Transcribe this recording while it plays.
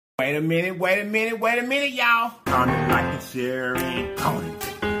Wait a minute, y'all. Tony like the Sherry. Tony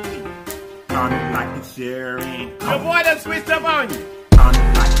like the Sherry. Your boy done switched up on you. Tony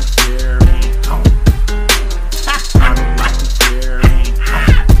like the Sherry. Tony like the Sherry.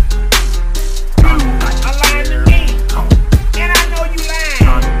 Tony like the Sherry. To me. And I know you lying.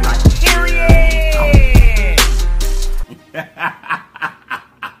 Tony like the Period.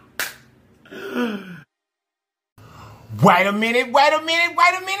 Wait a minute,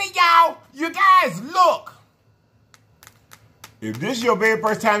 y'all. You guys, look. If this is your very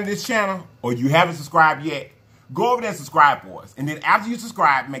first time to this channel, or you haven't subscribed yet, go over there and subscribe for us. And then after you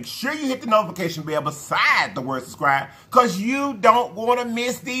subscribe, make sure you hit the notification bell beside the word subscribe, because you don't want to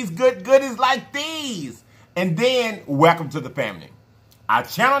miss these good goodies like these. And then, welcome to the family. Our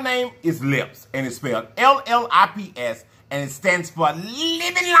channel name is LIPS, and it's spelled LLIPS, and it stands for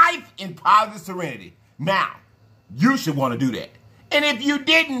Living Life in Positive Serenity. Now, you should want to do that. And if you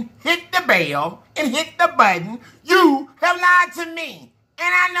didn't hit the bell and hit the button, you have lied to me.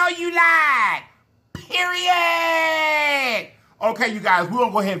 And I know you lied. Period. Okay, you guys, we're going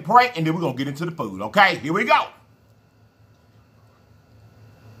to go ahead and pray, and then we're going to get into the food, okay? Here we go.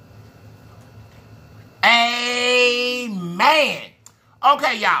 Amen.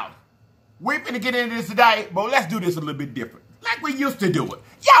 Okay, y'all. We're finna get into this today, but let's do this a little bit different. Like we used to do it.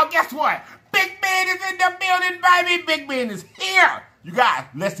 Y'all, guess what? Big Ben is in the building, baby. Big Ben is here. You guys,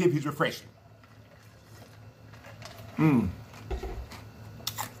 let's see if he's refreshing.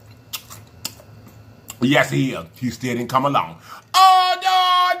 Yes, he is. He still didn't come along.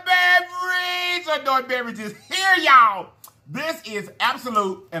 Adult beverage is here, y'all. This is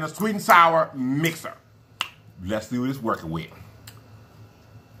absolute and a sweet and sour mixer. Let's see what it's working with.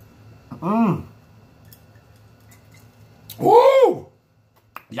 Woo!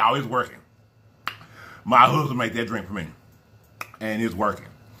 Y'all, it's working. My husband made that drink for me. And it's working.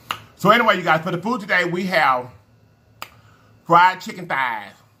 So anyway, you guys, for the food today, we have fried chicken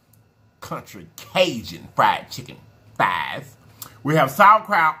thighs. Country Cajun fried chicken thighs. We have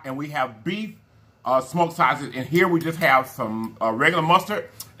sauerkraut, and we have beef smoked sausage. And here we just have some regular mustard.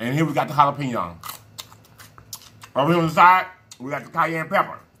 And here we got the jalapeno. Over here on the side, we got the cayenne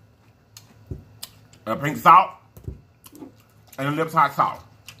pepper. Pink salt. And the LIPS hot sauce.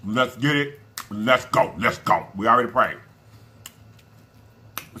 Let's get it. Let's go. Let's go. We already prayed.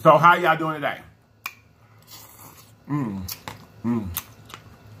 So how y'all doing today?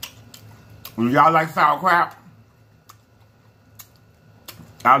 Y'all like sauerkraut?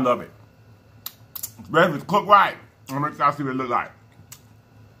 I love it. Especially if it's cooked right. I'm gonna y'all see what it looks like.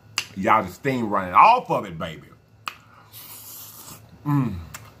 Y'all the steam running off of it, baby.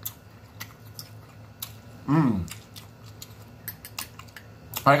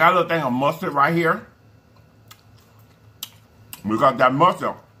 I got a little thing of mustard right here. Because that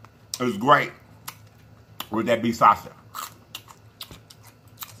mustard is great with that beef sausage.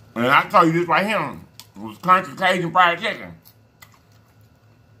 And I tell you this right here, it was Country Cajun fried chicken.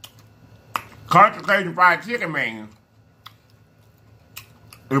 Country Cajun fried chicken, man.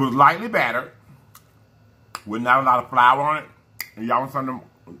 It was lightly battered, with not a lot of flour on it. And y'all want some of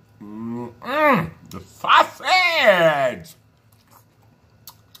them, the sausage.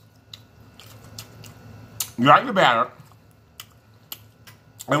 Lightly battered.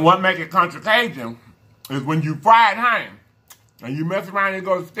 And what makes it Country Cajun is when you fry it, honey, and you mess around and it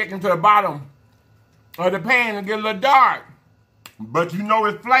goes sticking to the bottom of the pan and get a little dark. But you know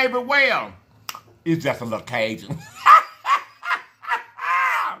it's flavored well. It's just a little Cajun.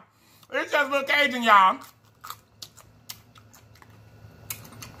 It's just a little Cajun, y'all.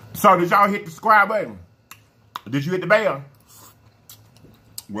 So did y'all hit the subscribe button? Did you hit the bell?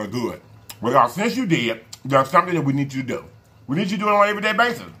 Well, good. Well, y'all, since you did, there's something that we need you to do. We need you to do it on an everyday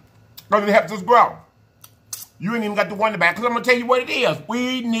basis. Because it helps us grow. You ain't even got to wonder about it, because I'm going to tell you what it is.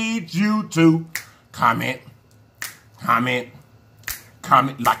 We need you to comment, like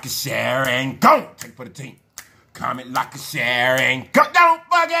and share, and go. Take it for the team. Comment, like and share, and go. Don't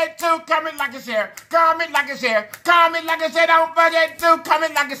forget to comment, like and share. Comment, like and share. Comment, like and share. Don't forget to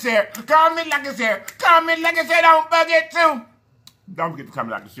comment, like and share. Comment, like and share. Comment, like and share. Don't forget to. Don't forget to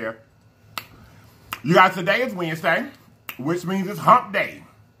comment, like and share. You guys, today is Wednesday, which means it's hump day.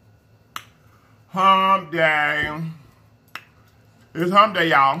 Hump day. It's hump day,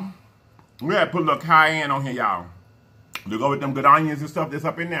 y'all. We had to put a little cayenne on here, y'all. To go with them good onions and stuff that's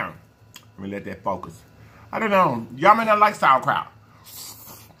up in there. Let me let that focus. I don't know. Y'all may not like sauerkraut.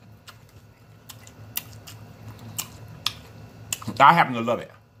 I happen to love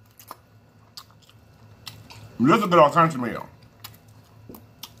it. This is a good old country meal.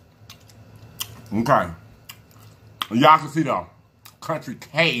 Okay. Y'all can see the Country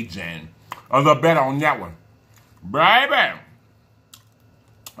Cajun. A little better on that one. Baby.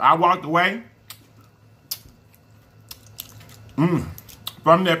 I walked away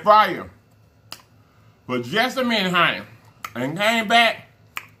from that fryer for just a minute, honey. And came back,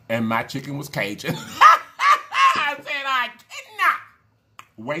 and my chicken was Cajun. I said I cannot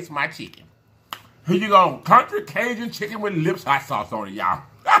waste my chicken. Here you go. Country Cajun chicken with LIPS hot sauce on it, y'all.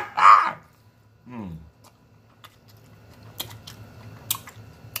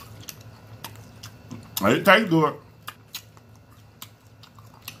 It tastes good.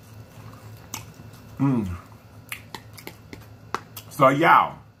 So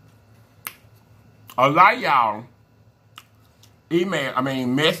y'all, a lot of y'all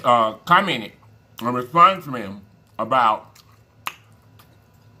commented and responded to me about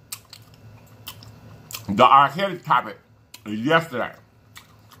the R. Kelly topic yesterday.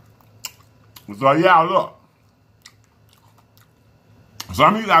 So y'all, look.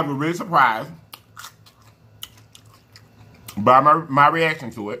 Some of you guys were really surprised by my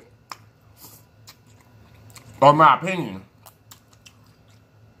reaction to it, or my opinion.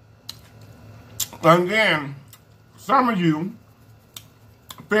 And then some of you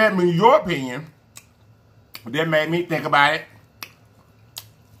fed me your opinion that made me think about it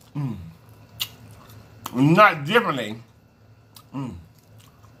not differently,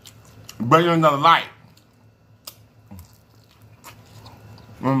 but in another light.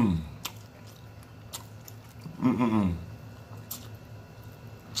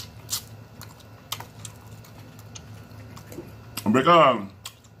 Because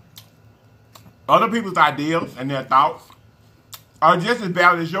other people's ideas and their thoughts are just as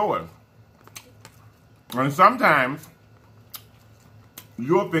valid as yours. And sometimes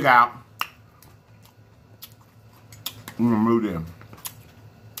you'll figure out, move them,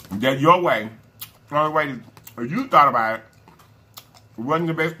 that your way, the only way that you thought about it, wasn't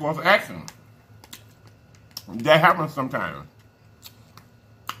the best course of action. That happens sometimes.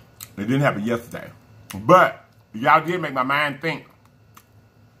 It didn't happen yesterday. But y'all did make my mind think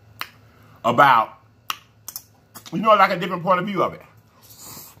about, like a different point of view of it.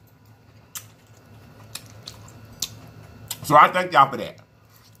 So I thank y'all for that.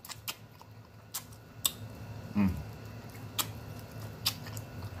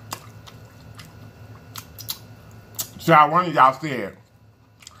 So one of y'all said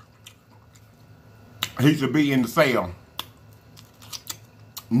he should be in the cell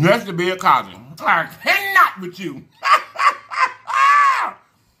next to Bill Cosby. I cannot with you.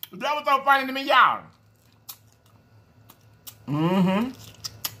 That was so funny to me, y'all.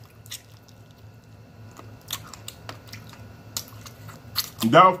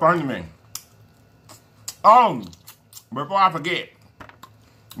 That was funny to me. Oh, before I forget,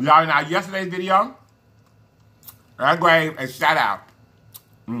 y'all, in our yesterday's video, I gave a shout out.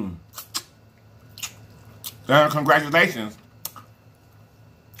 Congratulations.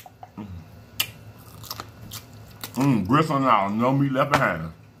 Gristle and all, no meat left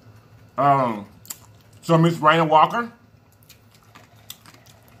behind. So Miss Raina Walker.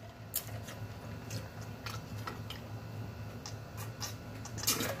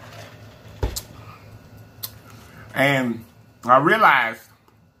 And I realized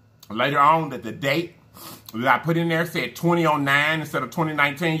later on that the date that I put in there said 2009 instead of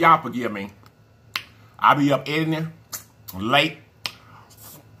 2019. Y'all forgive me. I'll be up editing late.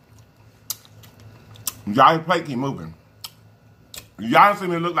 Y'all plate keep moving. Y'all see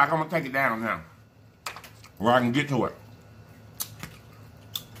me look like I'm gonna take it down now, where I can get to it.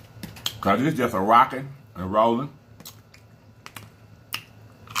 Cause it's just a rocking and rolling.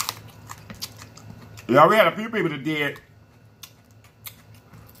 Yeah, we had a few people that did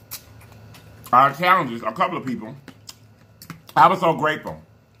our challenges, a couple of people. I was so grateful.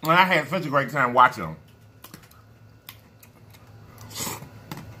 And I had such a great time watching them.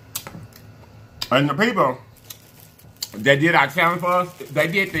 And the people that did our challenge for us, they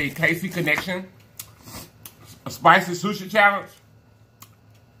did the KC Connection Spicy Sushi Challenge.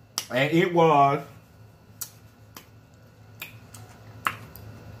 And it was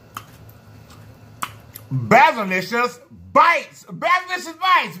BAZZLELICIOUS bites. BAZZLELICIOUS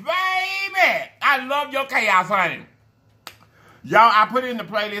bites, baby. I love your chaos, honey. Y'all, I put it in the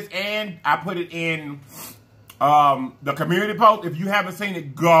playlist and I put it in the community post. If you haven't seen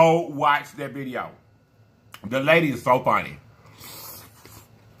it, go watch that video. The lady is so funny.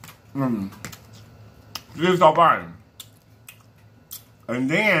 She is so funny. And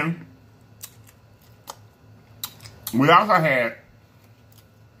then we also had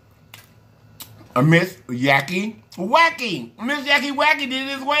a Miss Yacky Wacky. Miss Yacky Wacky did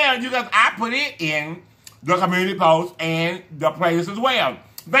it as well. Because I put it in the community post and the playlist as well.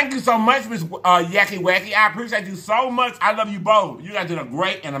 Thank you so much, Miss Yacky Wacky. I appreciate you so much. I love you both. You guys did a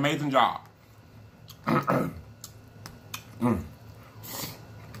great and amazing job.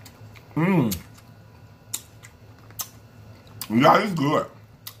 Yeah, it's good.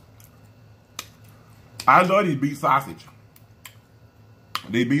 I love these beef sausage.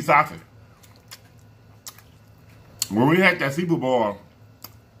 These beef sausage. When we had that seafood boil,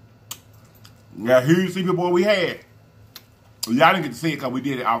 that huge seafood boil we had, y'all didn't get to see it because we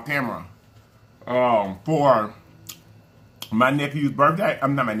did it off camera. For my nephew's birthday,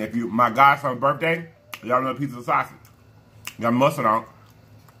 I'm not my nephew, my godson's birthday, y'all know a piece of sausage. Got mustard on.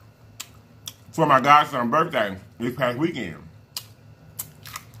 For my godson's birthday this past weekend.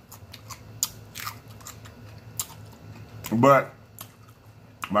 But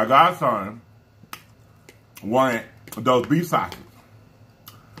my godson wanted those beef sausages.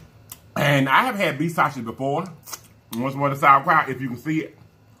 And I have had beef sausages before. Once more the sauerkraut, if you can see it.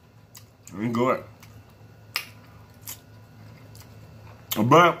 It's good.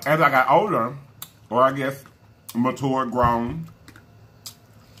 But as I got older, or I guess mature, grown,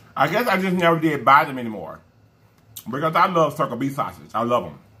 I guess I just never did buy them anymore. Because I love circle beef sausages. I love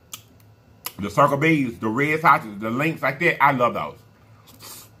them. The circle bees, the red sausages, the links like that, I love those.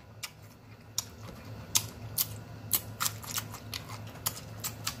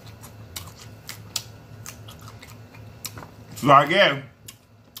 So again,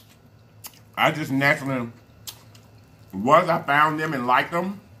 I just naturally, once I found them and liked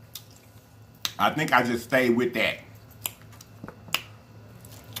them, I think I just stayed with that.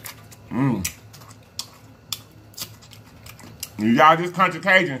 Y'all, this country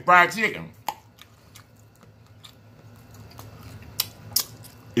Cajun fried chicken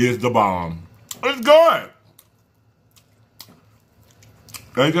is the bomb. It's good.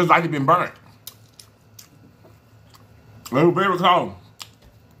 It's just like it's been burnt. It was very cold.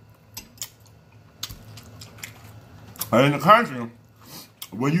 And in the country,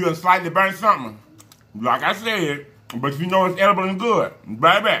 when you slightly burn something, like I said, but you know it's edible and good,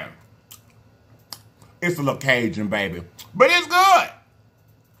 baby, it's a little Cajun, baby. But it's good.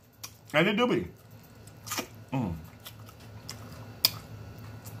 And it do be.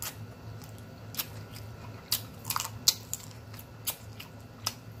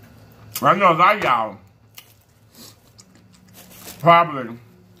 I know a lot of y'all probably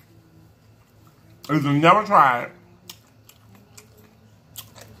either never tried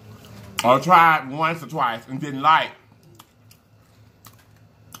or tried once or twice and didn't like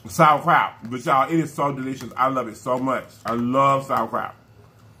sauerkraut. But y'all, it is so delicious. I love it so much. I love sauerkraut.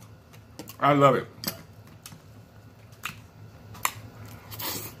 I love it.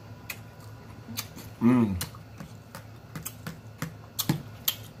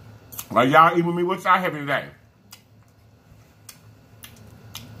 Like y'all eat with me, what y'all having today?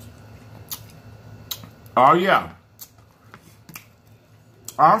 Oh yeah.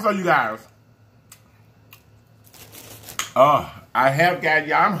 Also, you guys, I have got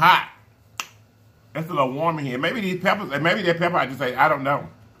y'all. I'm hot. It's a little warm in here. Maybe these peppers, maybe that pepper I just ate. I don't know.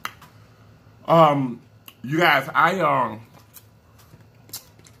 You guys, I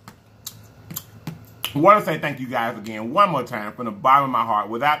want to say thank you guys again one more time from the bottom of my heart.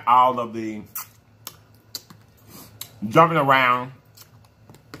 Without all of the jumping around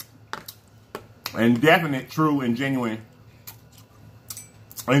and definite, true, and genuine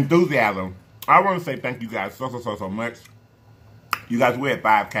enthusiasm, I want to say thank you guys so much. You guys, we're at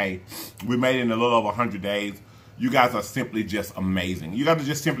 5K. We made it in a little over 100 days. You guys are simply just amazing. You guys are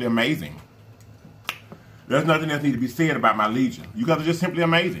just simply amazing. There's nothing else need to be said about my legion. You guys are just simply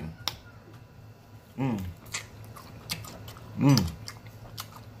amazing.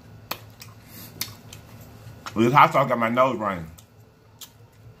 This hot sauce got my nose running.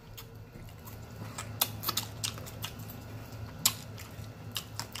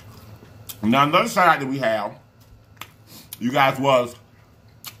 Now, another shout out that we have, you guys, was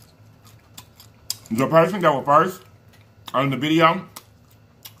the person that was first on the video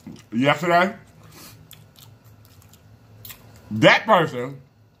yesterday. That person,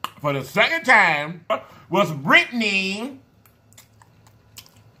 for the second time, was Brittany.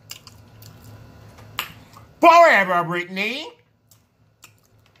 Forever, Brittany.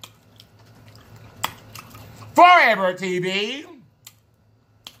 Forever TV.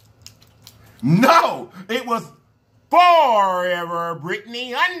 No, it was Forever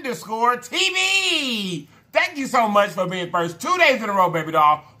Brittany _TV. Thank you so much for being first 2 days in a row, baby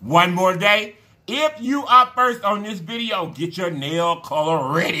doll. One more day. If you are first on this video, get your nail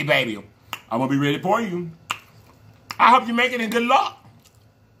color ready, baby. I'm going to be ready for you. I hope you make it and good luck.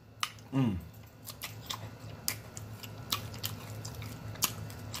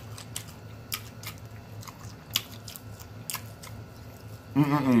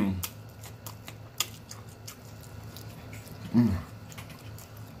 Mm-mm-mm. Mm.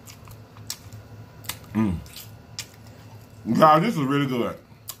 Mm. God, this is really good.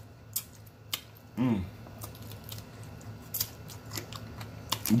 Mm.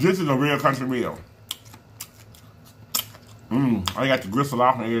 This is a real country meal. Mm. I got the gristle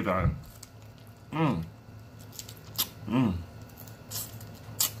off and everything. Mm. Mm.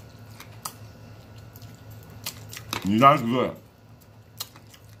 You know it's good.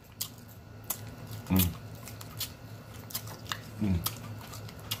 Mm. Mm.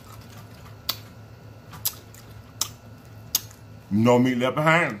 No meat left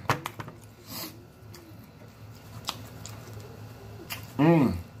behind.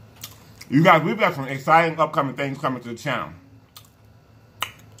 Mm. You guys, we've got some exciting upcoming things coming to the channel.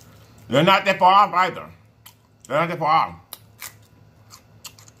 They're not that far off either. They're not that far off.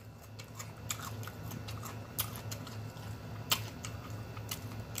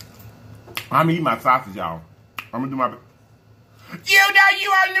 I'm eating my sausage, y'all. I'm gonna do my... You know you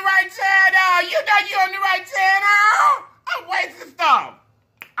on the right channel! You know you on the right channel! I'm wasting stuff!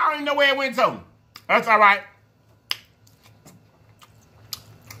 I don't even know where it went to. That's alright.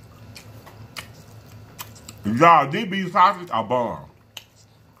 Y'all, these beef sausages are bomb.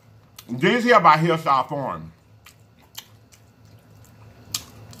 This here by Hillside Farm.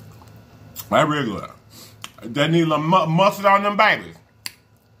 That's real good. They need a little mustard on them babies.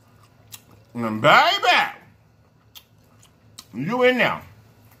 And baby, you in there.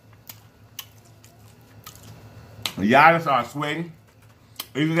 Y'all just start sweating.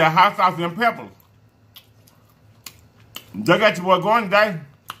 Either that hot sauce and peppers. They got your boy going today.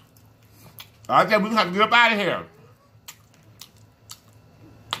 I said we gonna have to get up out of here.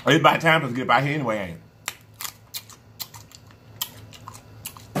 It's about time for us to get up out here anyway, ain't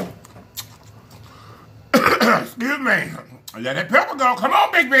it? Excuse me. Let that pepper go. Come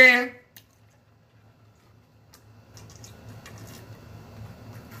on, Big Ben.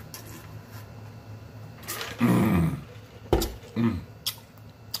 Mmm. Mmm.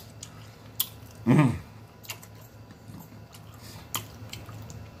 Mmm.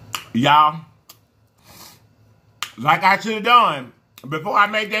 Y'all, like I should have done before I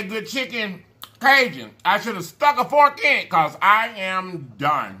made that good chicken Cajun, I should have stuck a fork in it because I am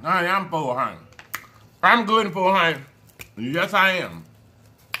done. Honey, I'm full, honey. I'm good and full, honey. Yes, I am.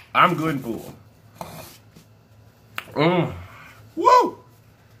 I'm good and full. Woo!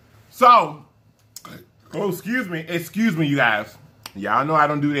 So, oh, excuse me, you guys. Y'all know I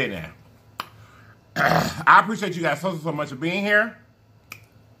don't do that now. I appreciate you guys so much for being here.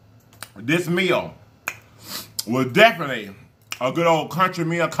 This meal was definitely a good old country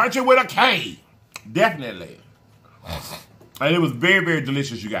meal. Country with a K. Definitely. And it was very, very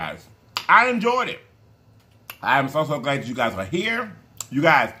delicious, you guys. I enjoyed it. I am so glad that you guys are here. You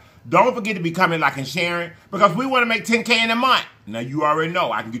guys, don't forget to be coming, like, and sharing because we want to make 10K in a month. Now, you already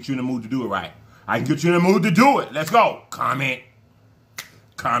know I can get you in the mood to do it right. I can get you in the mood to do it. Let's go. Comment.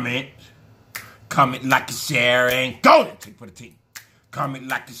 Comment. Comment, like, and sharing. Go then. Take for the team. Comment,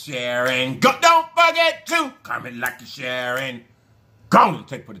 like, and sharing. Go. Don't forget to comment, like, and sharing. Go and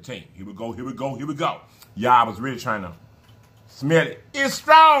take for the team. Here we go, here we go, here we go. Y'all, I was really trying to smell it. It's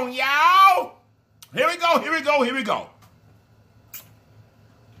strong, y'all. Here we go, here we go, here we go.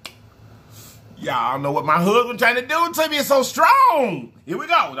 Y'all know what my husband trying to do to me. It's so strong. Here we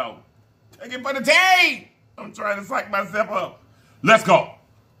go, though. Take it for the team. I'm trying to psych myself up. Let's go.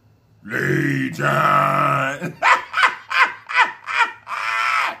 Legion.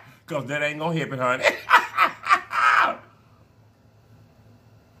 Because that ain't gonna happen, honey.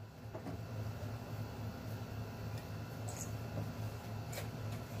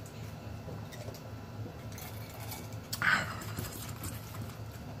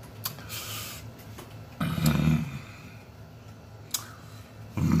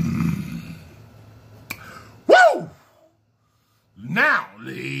 Woo! Now,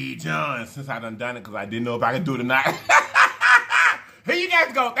 Legion, since I done it because I didn't know if I could do it or not. Here you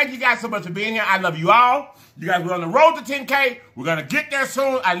guys go. Thank you guys so much for being here. I love you all. You guys, we're on the road to 10K. We're going to get there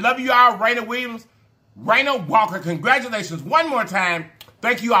soon. I love you all. Raina Williams, Raina Walker, congratulations one more time.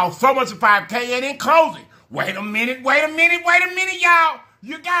 Thank you all so much for 5K. And in closing, wait a minute, y'all.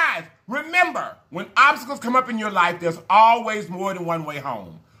 You guys, remember, when obstacles come up in your life, there's always more than one way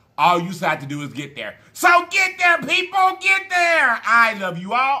home. All you have to do is get there. So get there, people. Get there. I love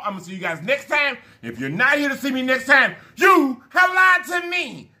you all. I'm going to see you guys next time. If you're not here to see me next time, you have lied to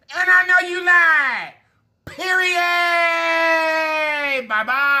me. And I know you lied. Period.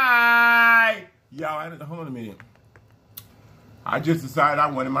 Bye-bye. Y'all, hold on a minute. I just decided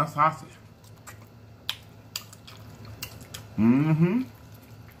I wanted my sausage. Mm-hmm.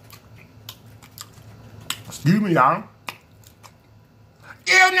 Excuse me, y'all.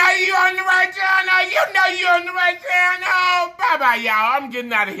 You know you on the right channel. You know you on the right channel. Bye-bye, y'all. I'm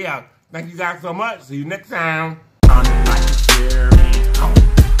getting out of here. Thank you guys so much. See you next time.